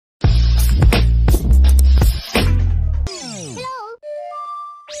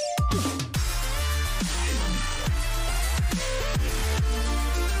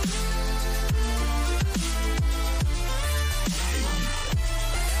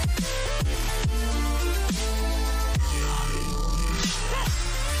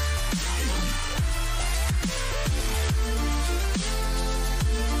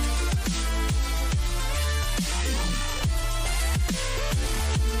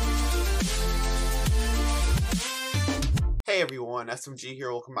Hey everyone, SMG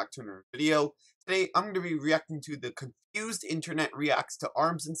here, welcome back to another video. Today I'm going to be reacting to the Confused Internet Reacts to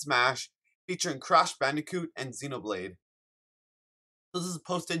ARMS and Smash featuring Crash Bandicoot and Xenoblade. This is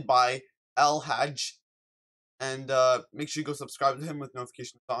posted by Hadj, and make sure you go subscribe to him with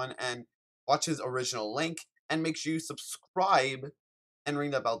notifications on and watch his original link, and make sure you subscribe and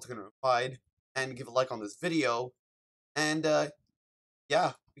ring that bell to get notified and give a like on this video. And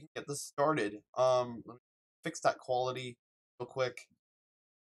yeah, we can get this started. Let me fix that quality real quick.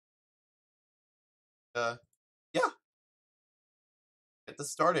 Yeah, get this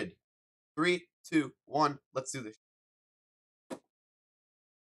started. 3, 2, 1, let's do this.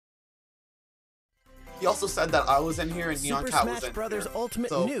 He also said that I was in here and Neon Cat was in Brothers here. Ultimate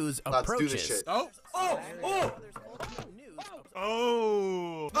So News let's do approaches. this shit. Oh!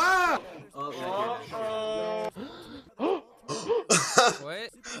 What?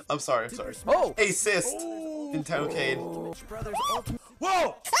 I'm sorry. Oh! Assist! Intentocade.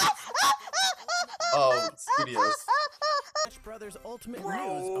 Whoa! Oh, Studios. Smash Brothers Ultimate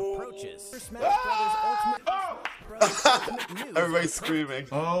News approaches. Smash Brothers Ultimate News. Everybody's screaming.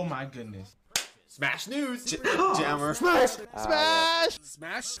 Oh my goodness. Smash news! Jammer. Smash! Smash!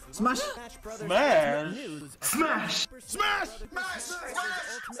 Smash! Smash! Smash! Smash! Smash!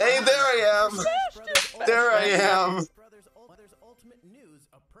 Hey, there I am! There I am! Ultimate News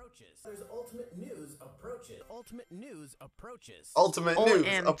approaches. Ultimate News approaches. Ultimate News approaches. Ultimate News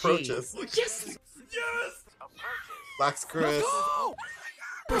approaches. Yes! Yes! Max Chris. Oh!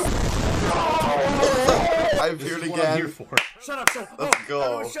 I'm here again. Shut up, shut up. Let's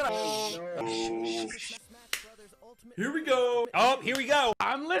go. Shut up. Here we go. Oh, here we go.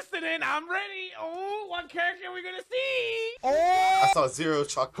 I'm listening. I'm ready. Oh, what character are we gonna see? Oh! I saw Zero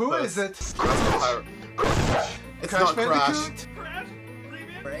Chuck. Who is it? It's not Crash. Crash?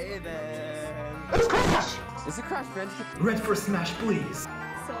 Raven. It's Crash! Is it Crash Bandicoot? Red for Smash, please.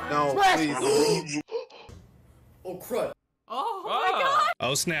 No, please. Oh, crud. Oh my god.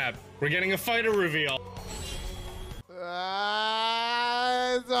 Oh snap. We're getting a fighter reveal. It's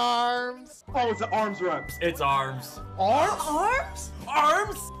arms. Oh, it's the arms reps. It's arms. Arms? Arms?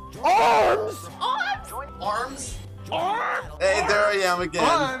 Arms? Arms! Arms? Arms? Hey, there I am again.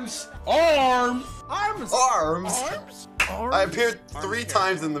 Arms! Arms? Arms! Arms? Arms? I appeared 3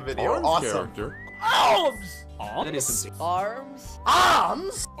 times in the video. Awesome. Arms? Arms? Arms.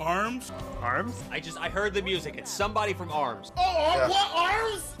 Arms? Arms? Arms? I heard the music. It's somebody from Arms. Oh, Yeah. what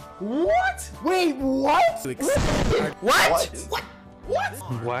arms? What? Wait, what? What?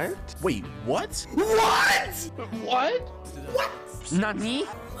 What? Wait, what? What? Nani?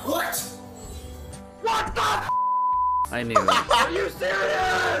 What? What the f? I knew. Are you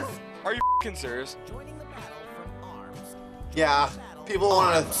serious? Are you f***ing serious? Joining the battle from arms. Yeah, people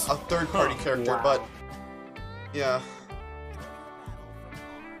want a third-party character, but yeah.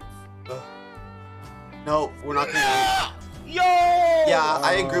 No, we're not gonna. Yo! Yeah,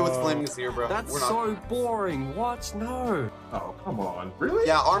 I agree with Flaming Zebra. That's We're not. so boring. What? No. Oh, come on. Really?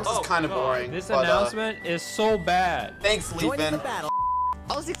 Yeah, Arms is Oh, kind of God. boring. This but, announcement is so bad. Thanks, Joining the Leapin. battle.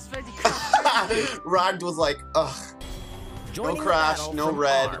 I was expecting. Ragged was like, ugh. No Joining the Crash, battle no from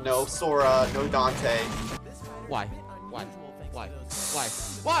Red, Arms. no Sora, no Dante. Why?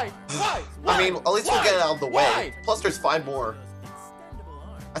 I mean, at least we'll get it out of the way. Why? Plus, there's 5 more.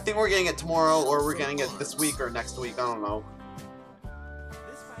 I think we're getting it tomorrow, or we're getting it this week or next week. I don't know.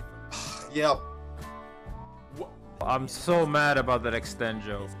 Yep. I'm so mad about that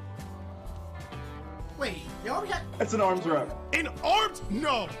extenjo. Wait, you already got... It's an arms rep. In arms?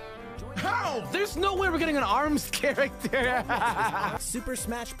 No. How? There's no way we're getting an ARMS character. Super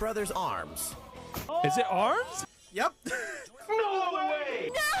Smash Brothers Arms. Is it ARMS? Yep. No way!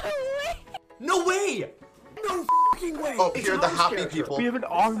 No way! No f***ing way! Oh, It's here are an the arms happy character. people. We have an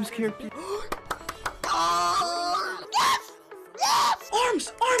arms character.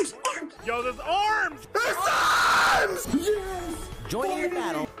 Arms! Arms! Arms! Yo, there's arms. There's arms! Yes! Joining the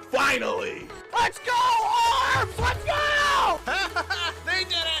battle. Finally. Let's go, arms! Let's go! They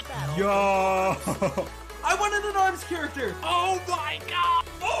did it. Yo. I wanted an Arms character. Oh my god.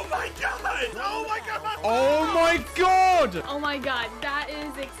 Oh my god. Oh my god. Oh my god. Oh my god, that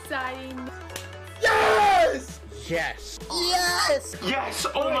is exciting. Yes! Yes. Yes! Yes!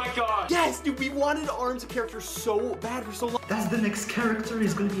 Oh my god! Yes, dude, we wanted Arms character so bad for so long. That's the next character.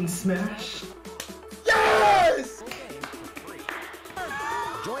 He's gonna be in Smash. Yes!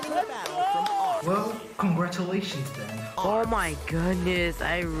 Joining the battle from Arms. Well, congratulations then. Oh my goodness,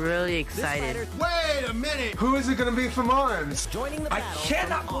 I'm really excited. Wait a minute. Who is it gonna be from Arms? Joining the I battle.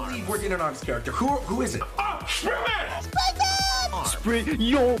 cannot from believe Arms. we're getting an Arms character. Who is it? Oh, Springman. Spring.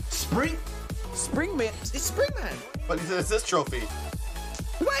 Yo. Spring? Springman. It's Springman. But he's an assist trophy.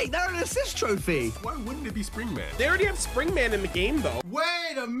 Wait, they're an assist trophy. Why wouldn't it be Springman? They already have Springman in the game, though.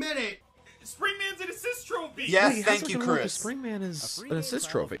 Wait a minute. Springman's an assist trophy. Yes, thank you, Chris. Springman is an assist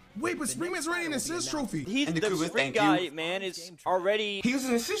trophy. Wait, but Springman's already an assist trophy. He's And the Kuba, spring thank guy, you. man, is already. He was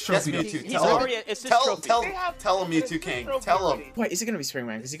an assist Yes, trophy. Mewtwo. He's Tell already him. an assist Tell trophy. him, Mewtwo King. Tell him. Wait, is it gonna be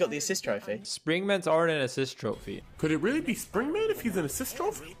Springman? Because he got the assist trophy. Springman's already an assist trophy. Could it really be Springman if he's an assist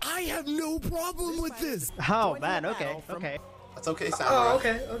trophy? I have no problem with this. Oh man, okay. That's okay, Samurai.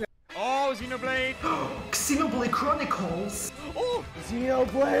 Okay. Oh, Xenoblade. Xenoblade Chronicles. Oh,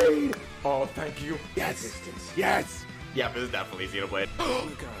 Xenoblade. Oh, thank you. yes. Yes. Yeah, this is definitely Xenoblade.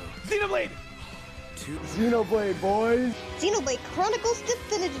 Xenoblade. Xenoblade, boys. Xenoblade Chronicles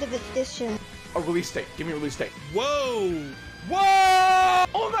Definitive Edition. A release date. Give me a release date. Whoa. Whoa.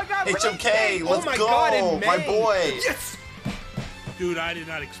 Oh my God. HMK, let's oh my go, God, in May. my boy. Yes. Dude, I did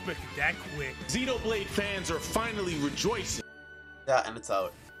not expect it that quick. Xenoblade fans are finally rejoicing. Yeah, and it's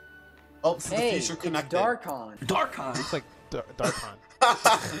out. Oh, this is the future connected. Darkon. It's like Darkon.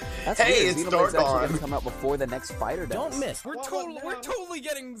 Hey, it's Darkon. Come out before the next fighter does. Don't miss. We're totally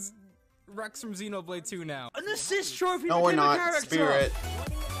getting Rex from Xenoblade 2 now. An assist trophy. No, we're not. Spirit.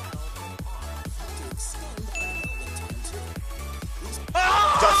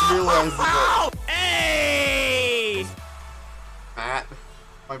 Just realized it. Hey! Matt.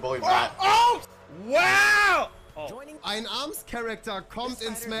 My boy Matt. Oh! Wow! Ein Arms-Charakter kommt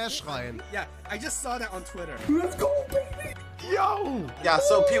in Smash rein. Yeah, I just saw that on Twitter. Let's go, baby! Yo! Yeah,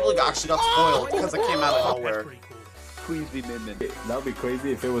 so people actually got spoiled because it came out of nowhere. Please be Min. That would be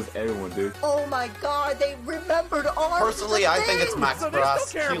crazy if it was everyone, dude. Oh my god, they remembered all Personally, I think it's Max So they Brass,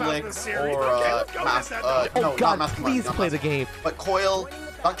 still care about this Helix, series. or Okay, let's go with that. no, God, not Mastermind. please not play the Mastermind. game. But Coil,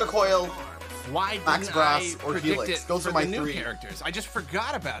 Dr. Coil, Why Max didn't Brass, I or predict Helix. it Those for are my the new three. characters? I just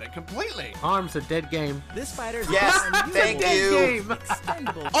forgot about it completely. Arms a dead game. This fighter's Yes, thank you.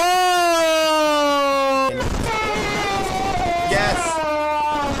 Extendable. Oh! Yes.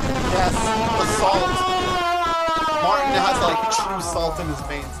 Yes. The salt. Martin has like true salt in his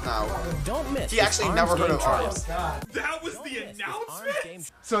veins now. Don't miss. He actually never heard of Arms. That was the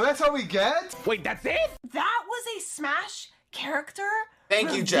announcement? So that's how we get? Wait, that's it? That was a Smash character?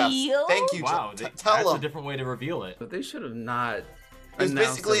 Thank you, Jeff. Thank you, Wow, Jeff. Tell him. different way to reveal it. But they should have not. It was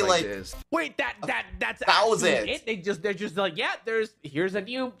basically like Wait, that's that was actually it. They're just like, yeah, here's a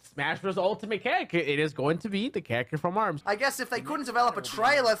new Smash Bros. Ultimate character. It is going to be the character from Arms. I guess if they couldn't develop a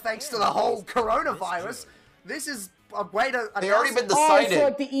trailer thanks to the whole coronavirus, this is a way to. They already been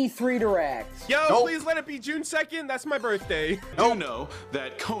decided. the E3 Direct. Yo, Nope. please let it be June 2nd. That's my birthday. You know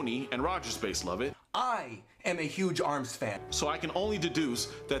that Coney and Roger Space love it, I am a huge Arms fan. so I can only deduce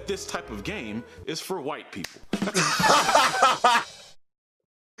that this type of game is for white people.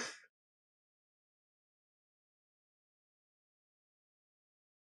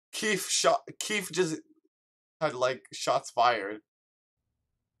 Keith just had like shots fired.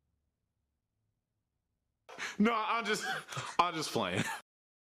 No, I'm just playing.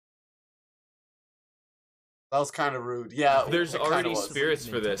 That was kind of rude. Yeah, There's it kinda already was. spirits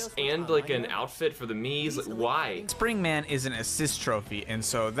for this, and like an outfit for the Miis. Like, why? Springman is an assist trophy, and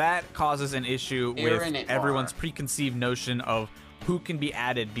so that causes an issue Aaron with and everyone's R. preconceived notion of who can be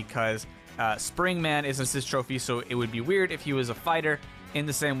added, because Springman is an assist trophy, so it would be weird if he was a fighter, in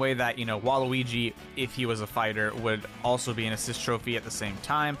the same way that, you know, Waluigi, if he was a fighter, would also be an assist trophy at the same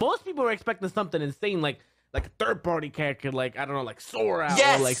time. Most people were expecting something insane like a third-party character, like, I don't know, like Sora,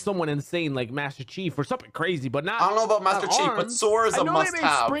 Yes! or like someone insane like Master Chief or something crazy, but not. I don't know about Master not Chief, but Arms. Sora is I a know they made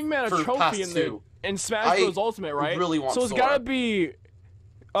must-have Springman a for trophy past two. in Smash Bros. Ultimate, right? Really want so it's Sora. gotta be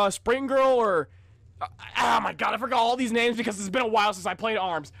Spring Girl or oh my god, I forgot all these names because it's been a while since I played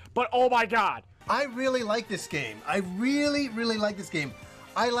Arms. But oh my god, I really like this game. I really like this game.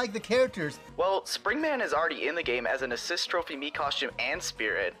 I like the characters. Well, Springman is already in the game as an assist trophy Mii costume and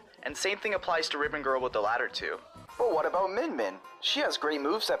spirit, and same thing applies to Ribbon Girl with the latter two. But what about Min Min? She has great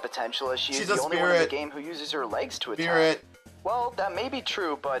moveset potential as she is the only one in the game who uses her legs to attack. Well, that may be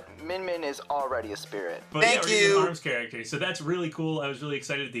true, but Min Min is already a spirit. But yeah, we're an Arms character, so that's really cool. I was really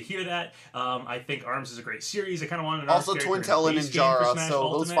excited to hear that. I think Arms is a great series. I kind of wanted an Arms Also, character Twintelle in and the base game for Ninjara, Smash so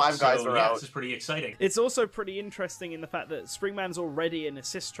those Ultimate, 5 guys are out. This is pretty exciting. It's also pretty interesting in the fact that Springman's already an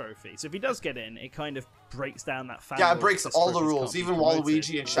assist trophy, so if he does get in, it kind of breaks down that family. Yeah, it breaks all the rules. Even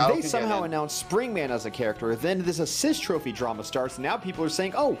Waluigi and Shadow If can they somehow get in. announce Springman as a character, then this assist trophy drama starts. Now people are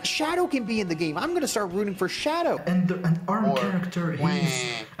saying, oh, Shadow can be in the game. I'm going to start rooting for Shadow. And an ARM character,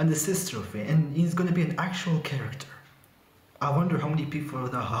 he's an assist trophy, and he's going to be an actual character. I wonder how many people,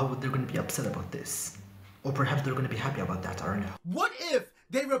 how they're going to be upset about this. Or perhaps they're going to be happy about that, I don't know. What if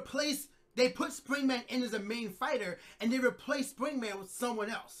they replace they put Springman in as a main fighter, and they replaced Springman with someone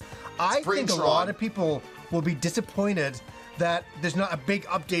else. I think a lot of people will be disappointed that there's not a big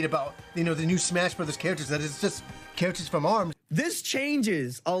update about, you know, the new Smash Brothers characters, that it's just characters from ARMS. This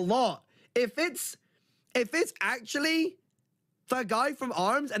changes a lot. If it's actually the guy from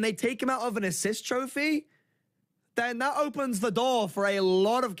ARMS and they take him out of an assist trophy, then that opens the door for a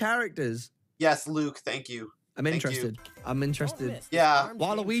lot of characters. Yes, Luke, thank you. I'm interested. I'm interested. Yeah.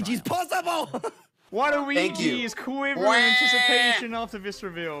 Waluigi's possible! Waluigi's quivering in anticipation after this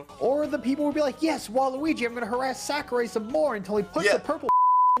reveal. Or the people will be like, yes, Waluigi, I'm going to harass Sakurai some more until he puts the purple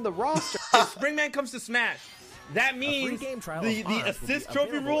in the roster. If Springman comes to Smash, that means the assist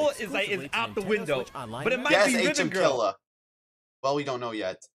trophy rule is out the window. But it might be Ribbon Girl. Well, we don't know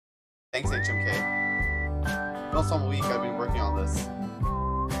yet. Thanks, HMK. Also, I'm weak. I've been working on this.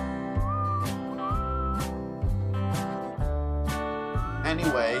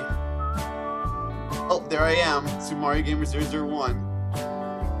 Anyway. Oh, there I am. Super Mario Gamer 001.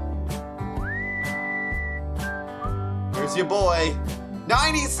 Here's your boy.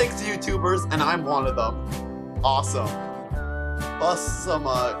 96 YouTubers, and I'm one of them. Awesome. Plus some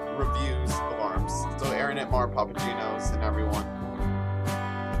reviews of ARMS. So Aaron at Mar Papaginos and everyone.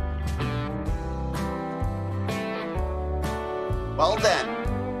 Well then,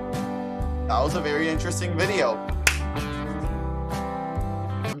 that was a very interesting video.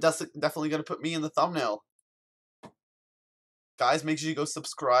 I'm definitely gonna put me in the thumbnail. Guys, make sure you go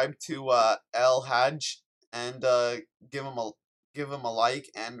subscribe to Hadj and give him a like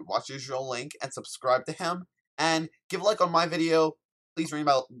and watch his usual link and subscribe to him and give a like on my video. Please ring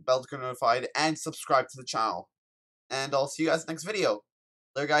the bell to get notified and subscribe to the channel. And I'll see you guys next video.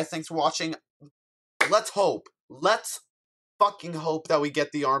 Later, guys. Thanks for watching. Let's fucking hope that we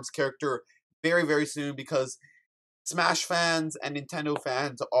get the ARMS character very, very soon, because Smash fans and Nintendo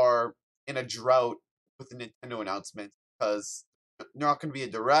fans are in a drought with the Nintendo announcement, because there's not going to be a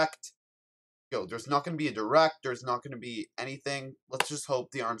direct. There's not going to be a direct. There's not going to be anything. Let's just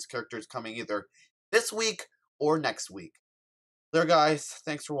hope the ARMS character is coming either this week or next week. There, guys.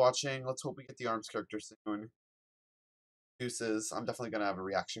 Thanks for watching. Let's hope we get the ARMS character soon. Deuces. I'm definitely going to have a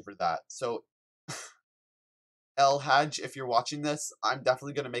reaction for that. So, Hadj, if you're watching this, I'm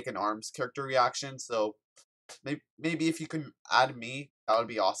definitely going to make an ARMS character reaction. So, maybe if you can add me, that would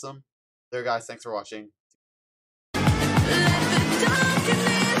be awesome. There, guys. Thanks for watching.